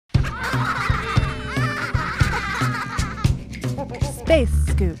Space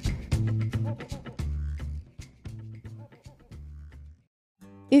Scoop.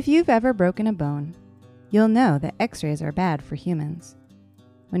 If you've ever broken a bone, you'll know that X-rays are bad for humans.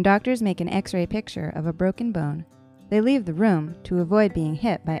 When doctors make an X-ray picture of a broken bone, they leave the room to avoid being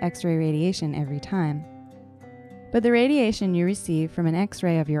hit by X-ray radiation every time. But the radiation you receive from an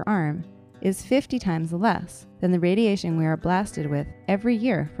X-ray of your arm is 50 times less than the radiation we are blasted with every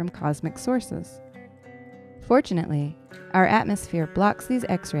year from cosmic sources. Fortunately, our atmosphere blocks these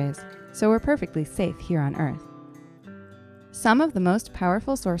X-rays, so we're perfectly safe here on Earth. Some of the most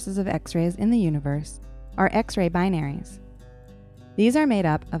powerful sources of X-rays in the universe are X-ray binaries. These are made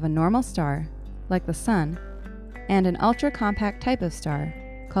up of a normal star, like the Sun, and an ultra-compact type of star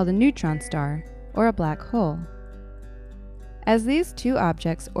called a neutron star or a black hole. As these two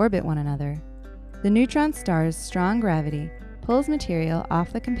objects orbit one another, the neutron star's strong gravity pulls material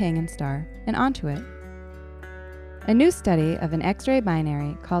off the companion star and onto it. A new study of an X-ray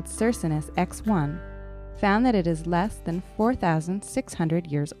binary called Circinus X-1 found that it is less than 4,600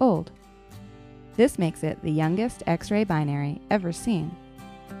 years old. This makes it the youngest X-ray binary ever seen.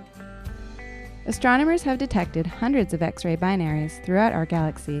 Astronomers have detected hundreds of X-ray binaries throughout our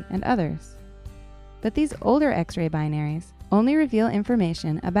galaxy and others. But these older X-ray binaries only reveal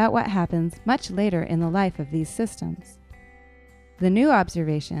information about what happens much later in the life of these systems. The new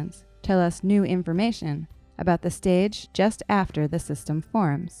observations tell us new information about the stage just after the system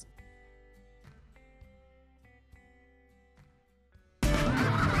forms.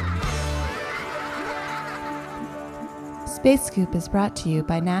 Space Scoop is brought to you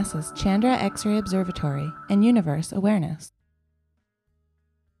by NASA's Chandra X-ray Observatory and Universe Awareness.